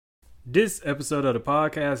This episode of the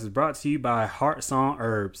podcast is brought to you by Heart Song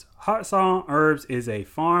Herbs. Heart Song Herbs is a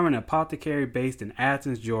farm and apothecary based in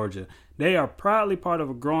Athens, Georgia. They are proudly part of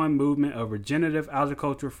a growing movement of regenerative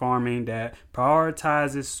agriculture farming that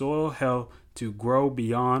prioritizes soil health to grow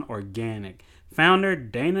beyond organic. Founder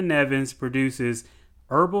Dana Nevins produces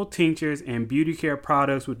herbal tinctures and beauty care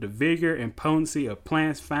products with the vigor and potency of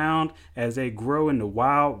plants found as they grow in the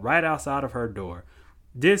wild right outside of her door.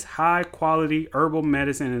 This high-quality herbal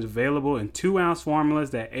medicine is available in 2-ounce formulas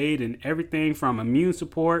that aid in everything from immune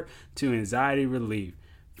support to anxiety relief.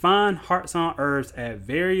 Find Heart Song Herbs at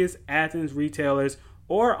various Athens retailers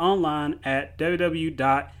or online at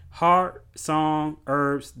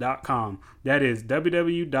www.heartsongherbs.com. That is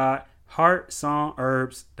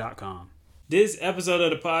www.heartsongherbs.com. This episode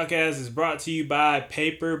of the podcast is brought to you by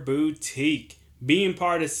Paper Boutique. Being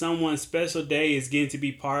part of someone's special day is getting to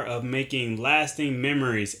be part of making lasting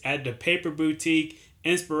memories. At the Paper Boutique,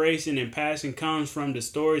 inspiration and passion comes from the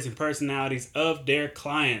stories and personalities of their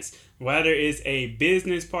clients. Whether it's a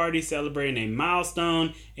business party celebrating a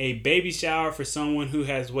milestone, a baby shower for someone who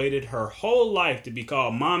has waited her whole life to be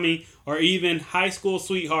called mommy, or even high school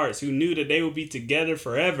sweethearts who knew that they would be together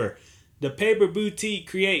forever. The Paper Boutique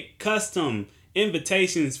create custom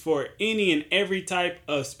invitations for any and every type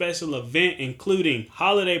of special event, including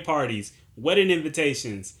holiday parties, wedding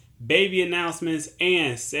invitations, baby announcements,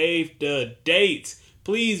 and save the dates.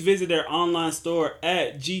 Please visit their online store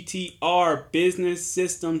at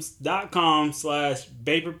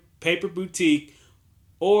gtrbusinesssystems.com/paperboutique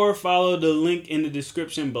or follow the link in the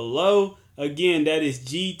description below. Again, that is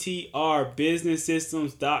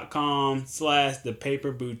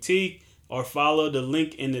gtrbusinesssystems.com/thepaperboutique. Or follow the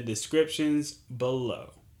link in the descriptions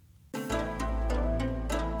below.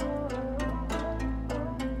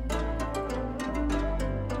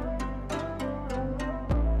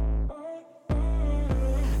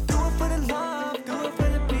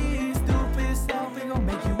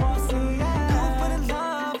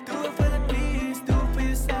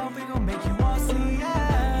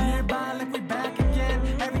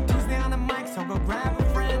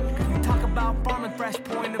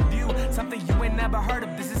 Heard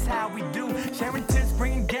of this is how we do. Sharing tips,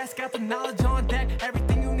 bringing guests, got the knowledge on deck.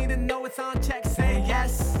 Everything you need to know, it's on check. Say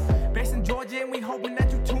yes. Based in Georgia, and we hoping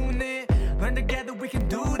that you tune in. Learn together, we can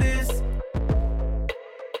do this.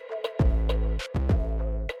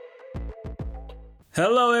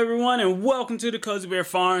 Hello, everyone, and welcome to the Cozybear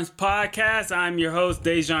Farms podcast. I'm your host,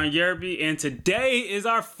 Dejan Yerby, and today is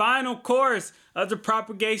our final course of the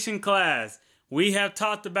propagation class. We have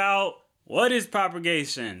talked about what is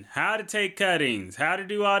propagation, how to take cuttings, how to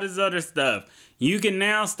do all this other stuff. You can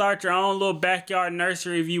now start your own little backyard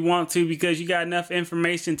nursery if you want to, because you got enough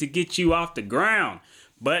information to get you off the ground.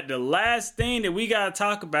 But the last thing that we got to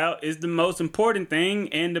talk about is the most important thing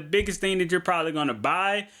and the biggest thing that you're probably going to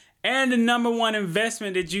buy, and the number one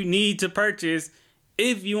investment that you need to purchase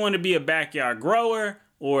if you want to be a backyard grower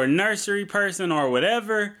or a nursery person or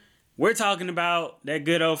whatever. We're talking about that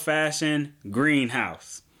good old-fashioned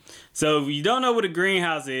greenhouse. So if you don't know what a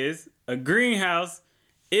greenhouse is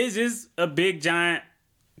just a big giant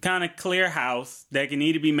kind of clear house that can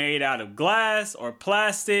either be made out of glass or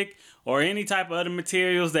plastic or any type of other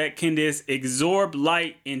materials that can just absorb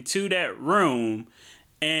light into that room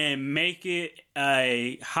and make it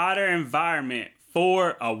a hotter environment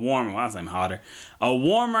for a warmer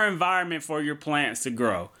environment for your plants to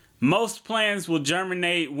grow. Most plants will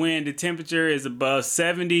germinate when the temperature is above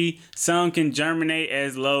 70. Some can germinate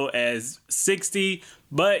as low as 60.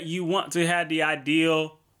 But you want to have the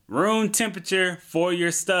ideal room temperature for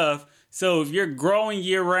your stuff. So if you're growing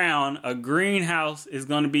year round, a greenhouse is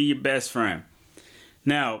going to be your best friend.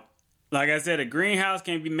 Now, like I said, a greenhouse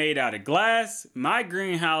can be made out of glass. My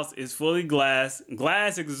greenhouse is fully glass.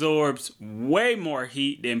 Glass absorbs way more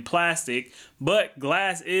heat than plastic, but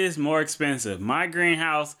glass is more expensive. My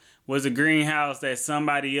greenhouse was a greenhouse that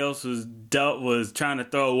somebody else was trying to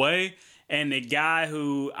throw away. And the guy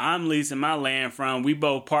who I'm leasing my land from, we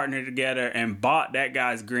both partnered together and bought that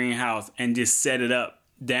guy's greenhouse and just set it up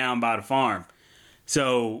down by the farm.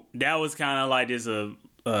 So that was kind of like just a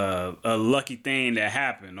lucky thing that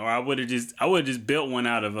happened. Or I would have just built one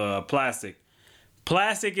out of plastic.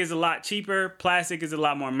 Plastic is a lot cheaper. Plastic is a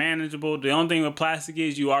lot more manageable. The only thing with plastic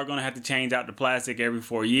is you are going to have to change out the plastic every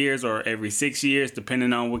 4 years or every 6 years,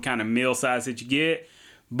 depending on what kind of mill size that you get.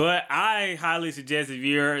 But I highly suggest if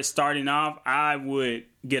you're starting off, I would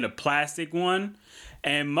get a plastic one.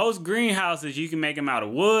 And most greenhouses, you can make them out of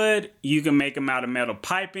wood, you can make them out of metal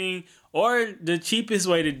piping, or the cheapest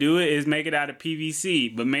way to do it is make it out of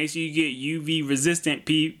PVC. But make sure you get UV resistant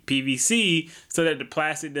PVC so that the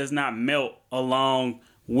plastic does not melt along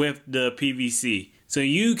with the PVC. So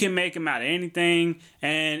you can make them out of anything.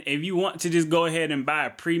 And if you want to just go ahead and buy a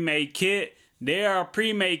pre-made kit, there are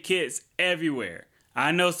pre-made kits everywhere.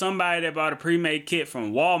 I know somebody that bought a pre-made kit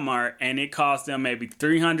from Walmart and it cost them maybe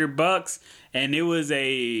 $300. And it was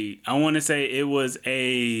I want to say it was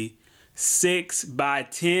a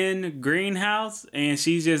 6x10 greenhouse. And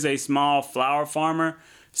she's just a small flower farmer.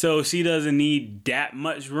 So she doesn't need that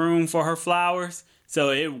much room for her flowers.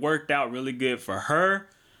 So it worked out really good for her.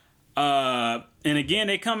 And again,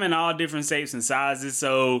 they come in all different shapes and sizes.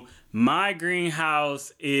 So my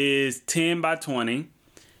greenhouse is 10 by 20.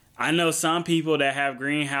 I know some people that have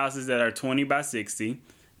greenhouses that are 20 by 60.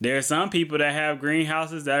 There are some people that have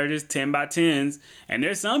greenhouses that are just 10 by 10s. And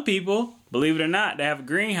there's some people, believe it or not, that have a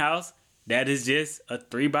greenhouse that is just a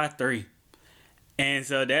 3 by 3. And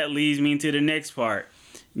so that leads me to the next part.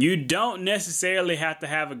 You don't necessarily have to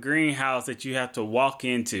have a greenhouse that you have to walk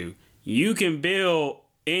into. You can build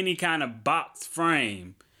any kind of box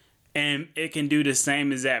frame and it can do the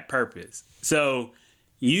same exact purpose. So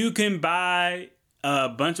you can buy a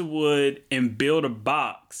bunch of wood and build a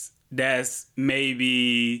box that's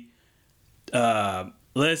maybe,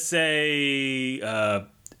 let's say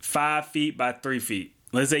 5 feet by 3 feet.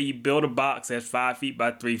 Let's say you build a box that's 5 feet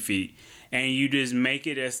by 3 feet and you just make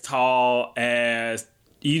it as tall as,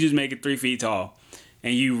 you just make it 3 feet tall.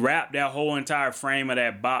 And you wrap that whole entire frame of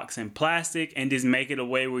that box in plastic and just make it a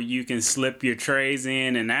way where you can slip your trays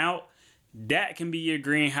in and out. That can be your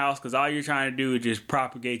greenhouse because all you're trying to do is just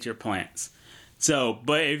propagate your plants. So,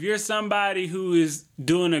 but if you're somebody who is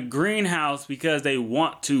doing a greenhouse because they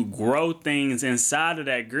want to grow things inside of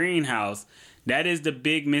that greenhouse, that is the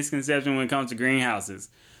big misconception when it comes to greenhouses.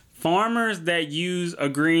 Farmers that use a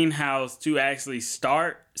greenhouse to actually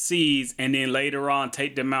start seeds and then later on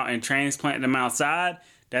take them out and transplant them outside,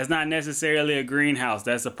 that's not necessarily a greenhouse.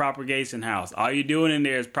 That's a propagation house. All you're doing in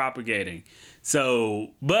there is propagating.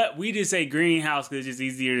 So, but we just say greenhouse because it's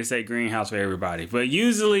just easier to say greenhouse for everybody. But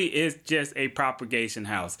usually it's just a propagation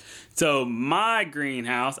house. So my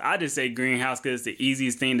greenhouse, I just say greenhouse because it's the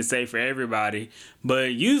easiest thing to say for everybody.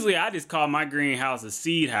 But usually I just call my greenhouse a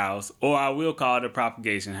seed house, or I will call it a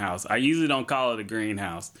propagation house. I usually don't call it a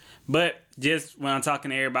greenhouse. But just when I'm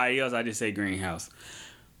talking to everybody else, I just say greenhouse.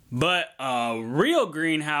 But a real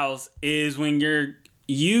greenhouse is when you're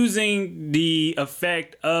using the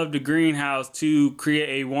effect of the greenhouse to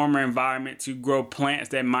create a warmer environment to grow plants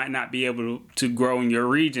that might not be able to grow in your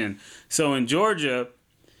region. So in Georgia,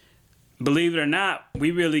 believe it or not,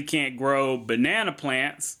 we really can't grow banana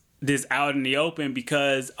plants this out in the open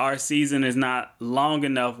because our season is not long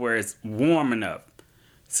enough where it's warm enough.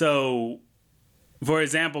 So, for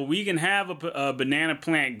example, we can have a banana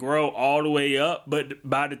plant grow all the way up, but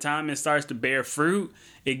by the time it starts to bear fruit,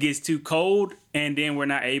 it gets too cold, and then we're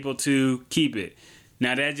not able to keep it.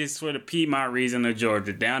 Now, that's just for the Piedmont region of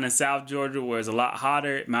Georgia. Down in South Georgia, where it's a lot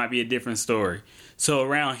hotter, it might be a different story. So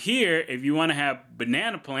around here, if you want to have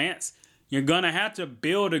banana plants, you're going to have to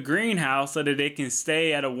build a greenhouse so that they can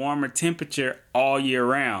stay at a warmer temperature all year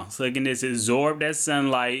round. So it can just absorb that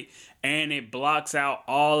sunlight and it blocks out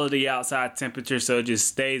all of the outside temperature so it just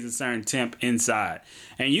stays a certain temp inside.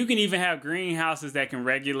 And you can even have greenhouses that can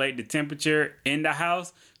regulate the temperature in the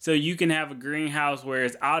house. So you can have a greenhouse where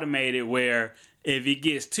it's automated where if it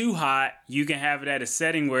gets too hot, you can have it at a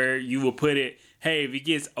setting where you will put it, hey, if it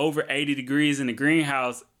gets over 80 degrees in the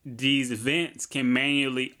greenhouse, these vents can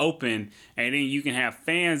manually open, and then you can have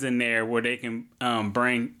fans in there where they can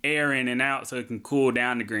bring air in and out so it can cool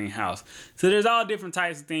down the greenhouse. So there's all different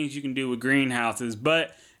types of things you can do with greenhouses.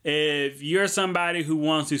 But if you're somebody who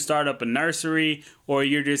wants to start up a nursery, or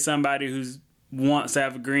you're just somebody who wants to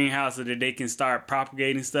have a greenhouse so that they can start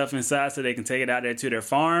propagating stuff inside so they can take it out there to their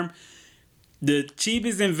farm, the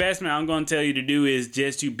cheapest investment I'm going to tell you to do is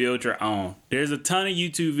just to build your own. There's a ton of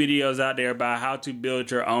YouTube videos out there about how to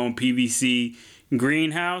build your own PVC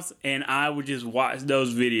greenhouse, and I would just watch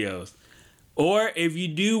those videos. Or if you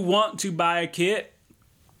do want to buy a kit,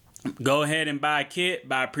 go ahead and buy a kit,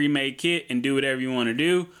 buy a pre-made kit, and do whatever you want to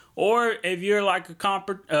do. Or if you're like a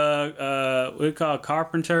carpenter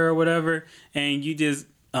or whatever, and you just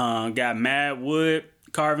got mad wood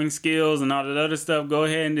carving skills and all that other stuff, go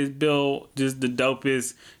ahead and just build just the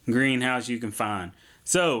dopest greenhouse you can find.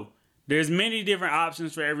 So there's many different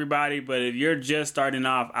options for everybody, but if you're just starting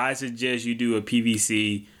off, I suggest you do a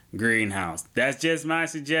PVC greenhouse. That's just my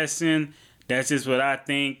suggestion. That's just what I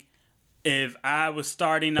think. If I was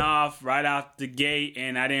starting off right off the gate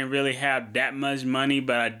and I didn't really have that much money,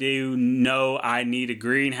 but I do know I need a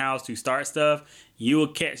greenhouse to start stuff, you will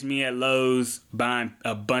catch me at Lowe's buying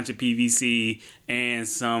a bunch of PVC and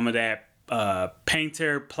some of that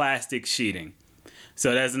painter plastic sheeting.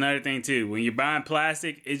 So that's another thing too. When you're buying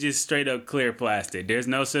plastic, it's just straight up clear plastic. There's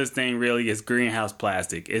no such thing really as greenhouse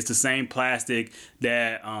plastic. It's the same plastic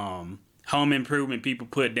that home improvement people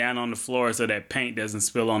put down on the floor so that paint doesn't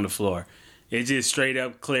spill on the floor. It's just straight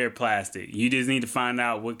up clear plastic. You just need to find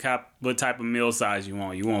out what type of mill size you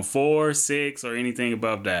want. You want 4, 6, or anything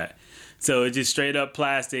above that. So it's just straight up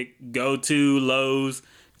plastic. Go to Lowe's,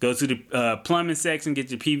 go to the plumbing section, get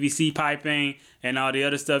your PVC piping and all the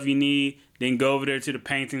other stuff you need. Then go over there to the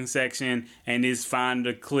painting section and just find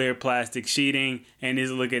the clear plastic sheeting and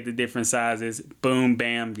just look at the different sizes. Boom,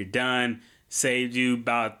 bam, you're done. Saved you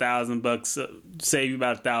about $1,000. Save you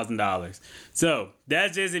about $1,000. So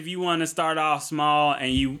that's just if you want to start off small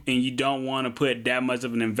and you don't want to put that much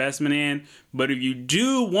of an investment in. But if you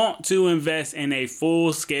do want to invest in a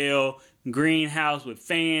full scale greenhouse with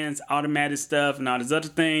fans, automatic stuff, and all these other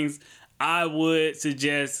things, I would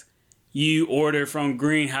suggest you order from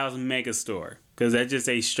Greenhouse Megastore, because that's just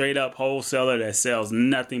a straight up wholesaler that sells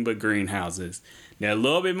nothing but greenhouses. They're a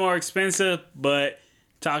little bit more expensive, but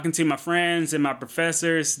talking to my friends and my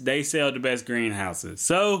professors, they sell the best greenhouses.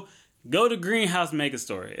 So go to Greenhouse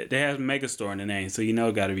Megastore. They have Megastore in the name, so you know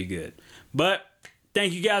it got to be good. But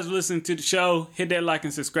thank you guys for listening to the show. Hit that like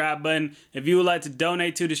and subscribe button. If you would like to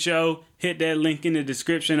donate to the show, hit that link in the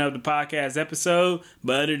description of the podcast episode.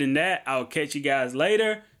 But other than that, I'll catch you guys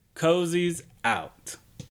later. Cozy's out.